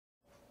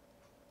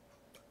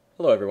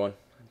Hello everyone.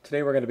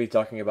 Today we're going to be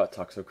talking about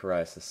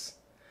toxocariasis.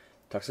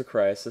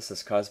 Toxocariasis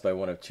is caused by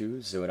one of two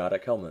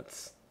zoonotic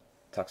helminths,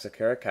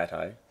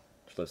 Toxocariasis,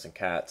 which lives in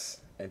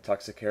cats, and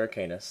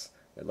Toxocariasis,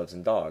 that lives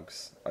in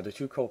dogs, are the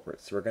two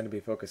culprits we're going to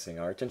be focusing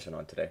our attention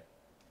on today.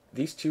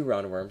 These two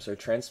roundworms are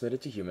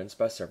transmitted to humans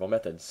by several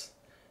methods.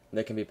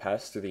 They can be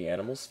passed through the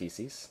animal's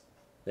feces,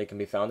 they can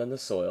be found in the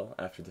soil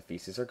after the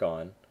feces are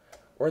gone,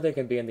 or they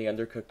can be in the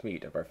undercooked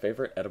meat of our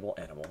favorite edible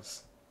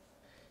animals.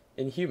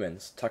 In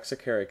humans,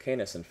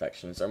 Toxocariasis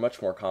infections are much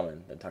more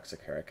common than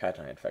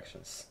Toxocariasis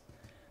infections.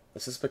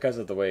 This is because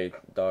of the way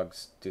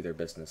dogs do their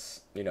business,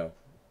 in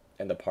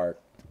the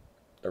park,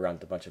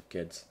 around a bunch of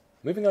kids.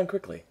 Moving on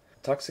quickly,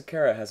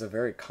 Toxocaria has a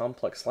very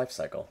complex life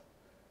cycle.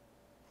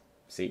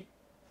 See?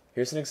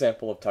 Here's an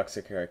example of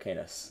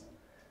Toxocariasis.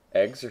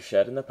 Eggs are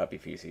shed in the puppy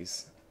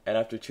feces, and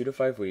after 2 to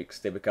 5 weeks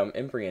they become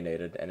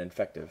embryonated and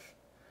infective.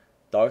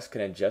 Dogs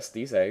can ingest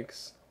these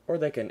eggs, or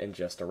they can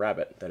ingest a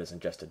rabbit that has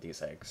ingested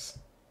these eggs.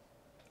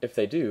 If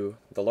they do,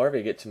 the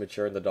larvae get to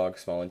mature in the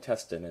dog's small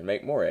intestine and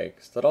make more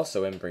eggs that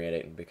also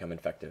embryonate and become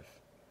infective.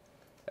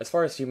 As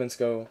far as humans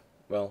go,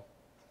 well,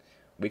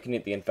 we can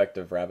eat the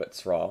infective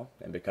rabbits raw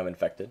and become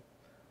infected,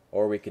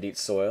 or we could eat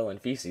soil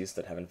and feces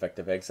that have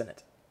infective eggs in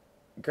it.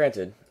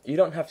 Granted, you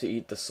don't have to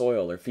eat the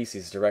soil or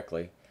feces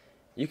directly.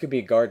 You could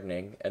be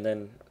gardening and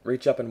then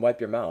reach up and wipe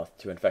your mouth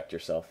to infect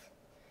yourself.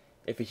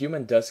 If a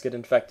human does get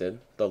infected,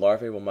 the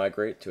larvae will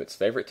migrate to its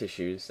favorite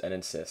tissues and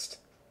encyst.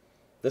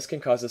 This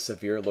can cause a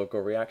severe local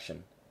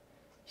reaction.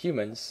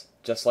 Humans,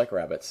 just like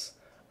rabbits,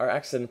 are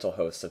accidental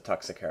hosts of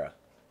Toxocaria.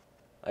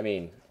 I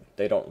mean,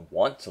 they don't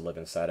want to live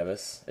inside of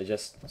us, it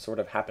just sort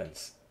of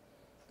happens.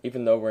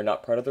 Even though we're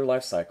not part of their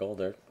life cycle,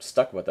 they're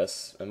stuck with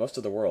us and most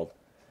of the world.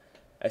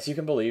 As you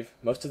can believe,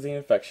 most of the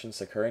infections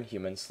occur in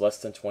humans less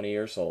than 20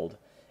 years old,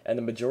 and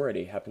the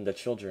majority happen to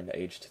children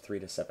aged 3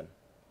 to 7.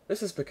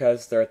 This is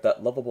because they're at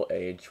that lovable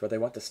age where they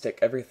want to stick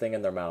everything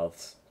in their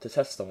mouths, to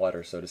test the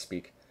water, so to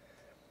speak.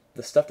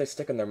 The stuff they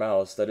stick in their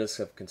mouths that is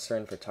of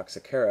concern for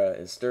Toxocaria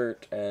is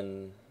dirt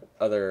and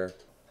other,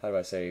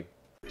 Oh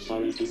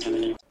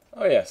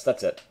yes,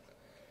 that's it.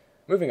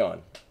 Moving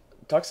on.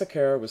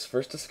 Toxocaria was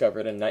first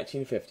discovered in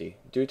 1950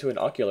 due to an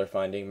ocular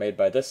finding made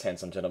by this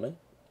handsome gentleman,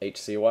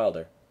 H.C.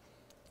 Wilder.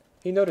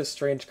 He noticed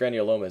strange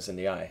granulomas in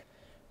the eye.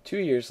 2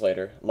 years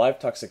later, live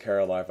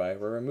Toxocaria larvae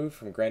were removed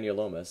from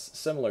granulomas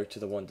similar to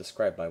the one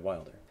described by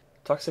Wilder.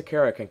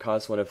 Toxocaria can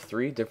cause one of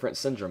 3 different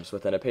syndromes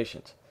within a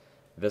patient.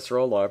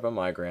 Visceral larva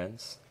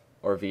migrans,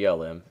 or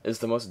VLM, is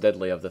the most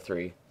deadly of the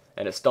 3,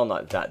 and it's still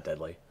not that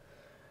deadly.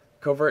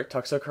 Covert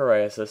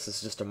toxocariasis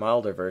is just a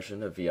milder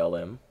version of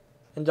VLM,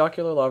 and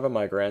ocular larva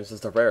migrans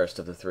is the rarest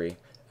of the 3,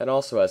 and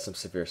also has some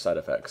severe side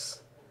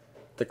effects.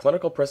 The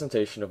clinical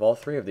presentation of all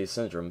 3 of these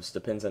syndromes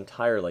depends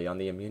entirely on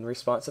the immune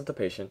response of the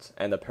patient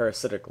and the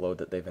parasitic load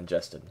that they've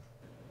ingested.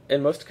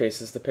 In most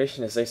cases, the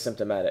patient is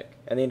asymptomatic,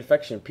 and the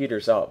infection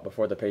peters out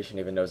before the patient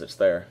even knows it's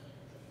there.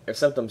 If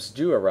symptoms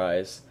do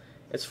arise,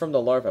 it's from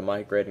the larva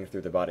migrating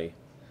through the body.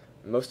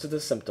 Most of the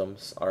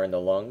symptoms are in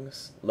the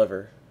lungs,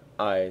 liver,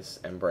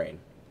 eyes, and brain.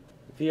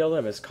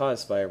 VLM is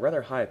caused by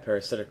rather high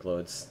parasitic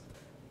loads.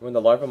 When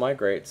the larva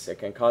migrates, it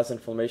can cause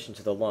inflammation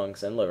to the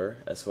lungs and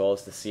liver, as well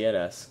as the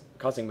CNS,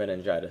 causing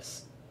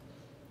meningitis.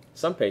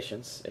 Some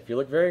patients, if you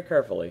look very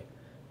carefully,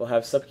 will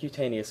have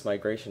subcutaneous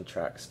migration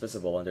tracts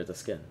visible under the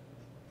skin.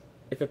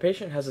 If a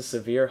patient has a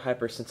severe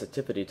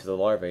hypersensitivity to the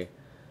larvae,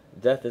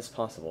 death is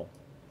possible.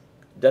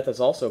 Death is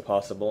also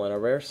possible in a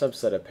rare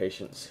subset of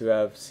patients who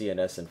have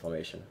CNS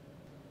inflammation.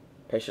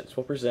 Patients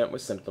will present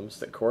with symptoms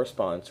that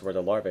correspond to where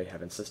the larvae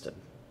have encysted.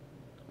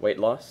 Weight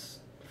loss,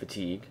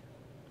 fatigue,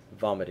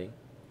 vomiting,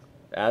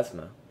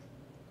 asthma,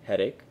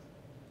 headache,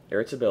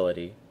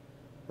 irritability,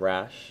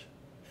 rash,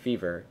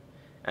 fever,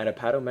 and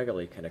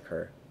hepatomegaly can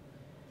occur.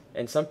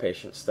 In some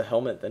patients, the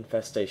helminth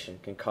infestation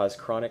can cause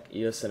chronic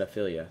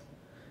eosinophilia.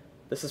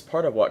 This is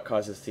part of what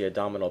causes the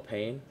abdominal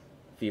pain,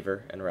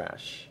 fever, and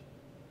rash.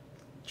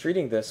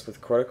 Treating this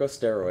with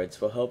corticosteroids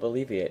will help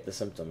alleviate the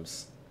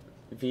symptoms.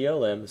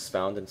 VLM is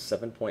found in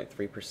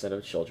 7.3%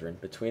 of children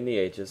between the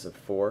ages of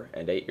 4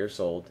 and 8 years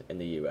old in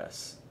the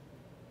U.S.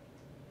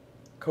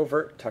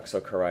 Covert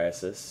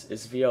toxocariasis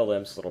is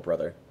VLM's little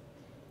brother.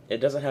 It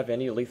doesn't have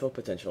any lethal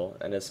potential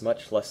and is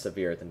much less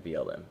severe than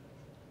VLM.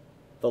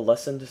 The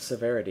lessened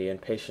severity in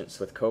patients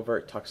with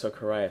covert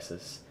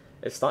toxocariasis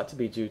is thought to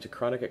be due to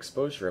chronic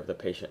exposure of the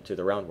patient to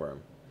the roundworm.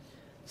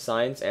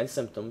 Signs and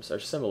symptoms are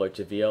similar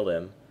to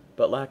VLM,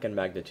 but lack in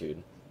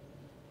magnitude.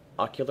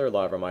 Ocular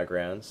larva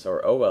migrans,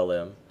 or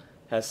OLM,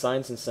 has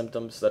signs and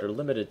symptoms that are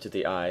limited to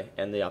the eye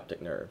and the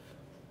optic nerve.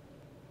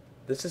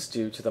 This is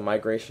due to the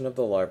migration of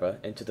the larva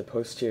into the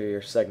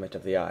posterior segment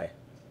of the eye.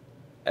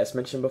 As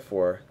mentioned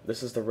before,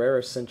 this is the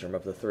rarest syndrome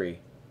of the 3.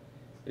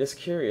 It is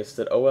curious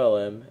that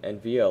OLM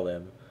and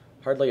VLM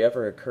hardly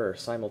ever occur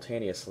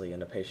simultaneously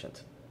in a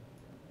patient.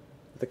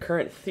 The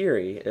current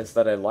theory is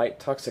that a light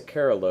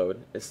Toxocaria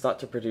load is thought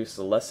to produce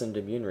a lessened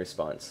immune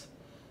response,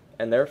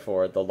 and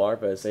therefore the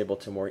larva is able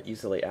to more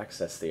easily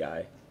access the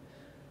eye.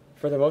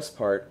 For the most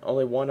part,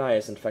 only one eye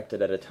is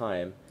infected at a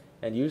time,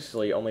 and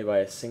usually only by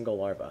a single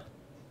larva.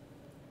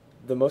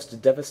 The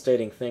most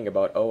devastating thing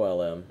about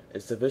OLM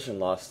is the vision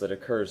loss that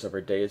occurs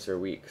over days or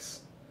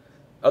weeks.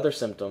 Other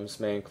symptoms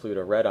may include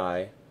a red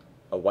eye,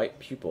 a white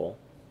pupil,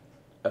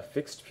 a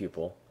fixed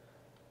pupil,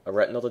 a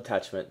retinal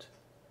detachment,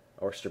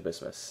 or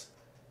strabismus.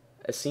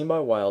 As seen by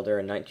Wilder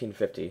in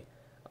 1950,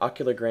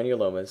 ocular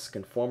granulomas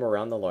can form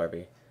around the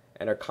larvae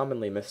and are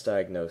commonly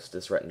misdiagnosed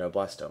as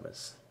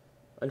retinoblastomas.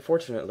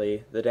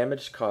 Unfortunately, the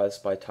damage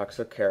caused by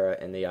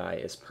Toxocara in the eye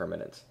is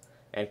permanent,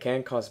 and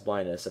can cause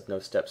blindness if no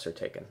steps are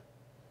taken.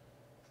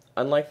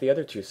 Unlike the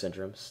other two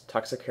syndromes,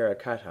 Toxocara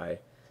cati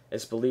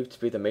is believed to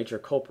be the major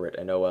culprit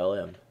in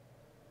OLM.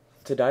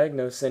 To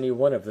diagnose any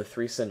one of the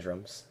three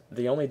syndromes,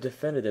 the only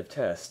definitive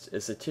test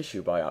is a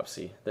tissue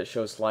biopsy that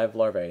shows live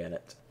larvae in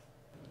it.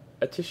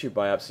 A tissue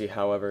biopsy,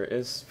 however,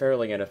 is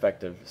fairly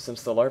ineffective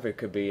since the larvae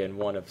could be in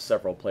one of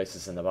several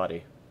places in the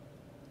body.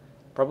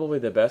 Probably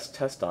the best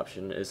test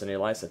option is an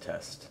ELISA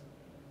test.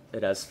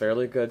 It has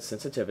fairly good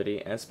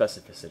sensitivity and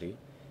specificity,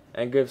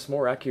 and gives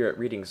more accurate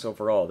readings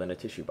overall than a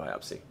tissue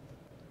biopsy.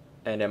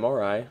 An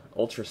MRI,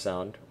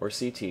 ultrasound, or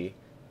CT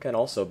can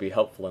also be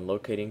helpful in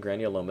locating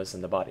granulomas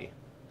in the body.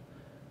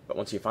 But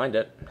once you find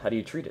it, how do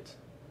you treat it?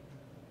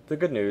 The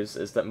good news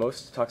is that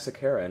most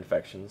Toxocara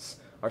infections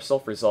are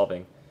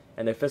self-resolving,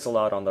 and they fizzle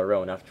out on their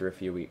own after a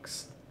few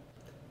weeks.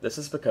 This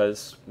is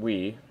because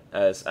we,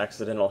 as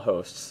accidental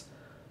hosts,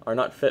 are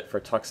not fit for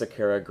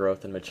Toxocara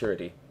growth and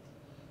maturity.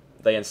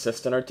 They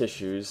insist on our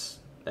tissues,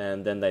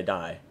 and then they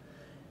die.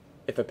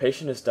 If a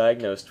patient is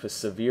diagnosed with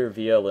severe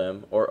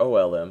VLM or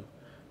OLM,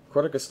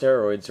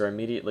 corticosteroids are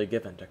immediately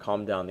given to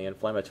calm down the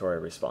inflammatory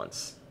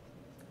response.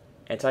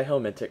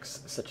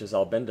 Antihelmintics such as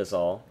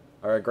albendazole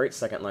are a great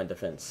second-line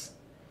defense.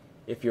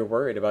 If you're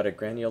worried about a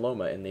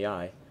granuloma in the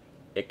eye,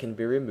 it can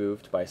be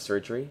removed by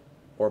surgery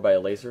or by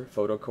laser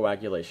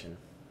photocoagulation.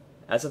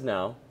 As of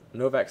now,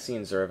 no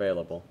vaccines are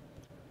available.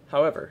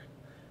 However,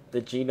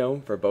 the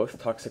genome for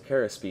both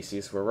Toxocara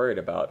species we're worried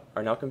about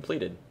are now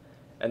completed,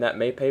 and that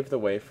may pave the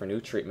way for new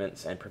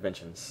treatments and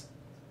preventions.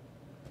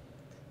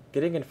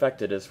 Getting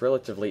infected is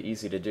relatively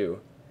easy to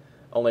do.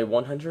 Only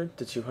 100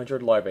 to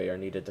 200 larvae are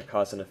needed to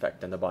cause an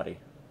effect in the body.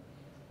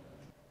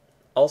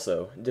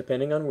 Also,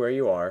 depending on where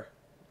you are,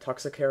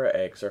 Toxocara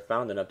eggs are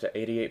found in up to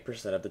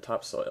 88% of the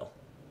topsoil.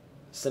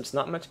 Since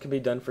not much can be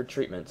done for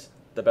treatment,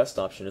 the best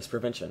option is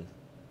prevention.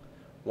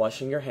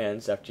 Washing your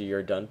hands after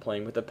you're done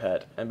playing with a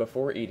pet and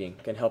before eating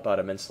can help out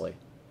immensely.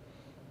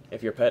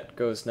 If your pet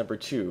goes number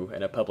 2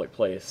 in a public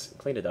place,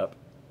 clean it up.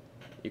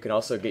 You can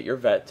also get your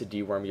vet to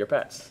deworm your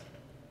pets.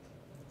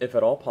 If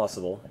at all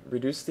possible,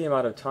 reduce the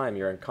amount of time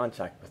you're in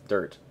contact with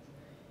dirt.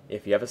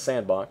 If you have a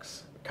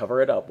sandbox, cover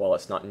it up while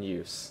it's not in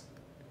use.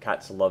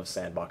 Cats love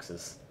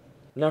sandboxes.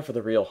 Now for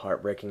the real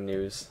heartbreaking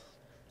news.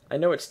 I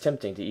know it's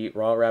tempting to eat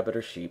raw rabbit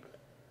or sheep,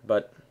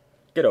 but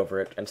get over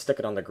it and stick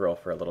it on the grill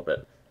for a little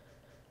bit.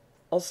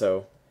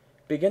 Also,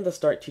 begin to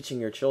start teaching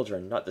your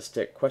children not to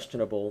stick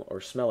questionable or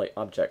smelly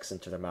objects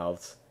into their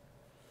mouths.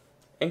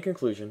 In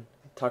conclusion,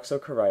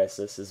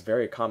 Toxocariasis is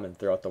very common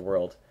throughout the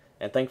world,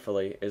 and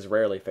thankfully is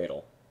rarely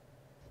fatal.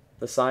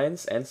 The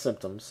signs and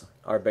symptoms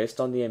are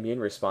based on the immune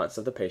response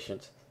of the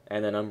patient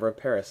and the number of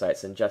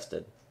parasites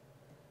ingested.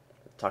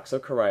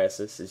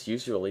 Toxocariasis is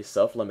usually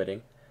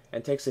self-limiting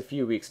and takes a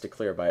few weeks to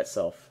clear by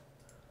itself.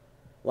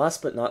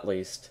 Last but not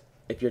least,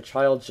 if your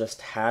child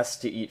just has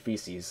to eat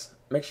feces,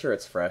 make sure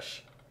it's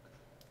fresh.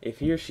 If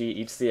he or she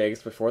eats the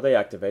eggs before they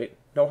activate,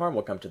 no harm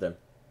will come to them.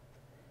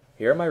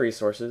 Here are my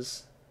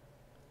resources,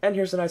 and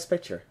here's a nice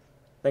picture.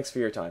 Thanks for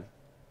your time.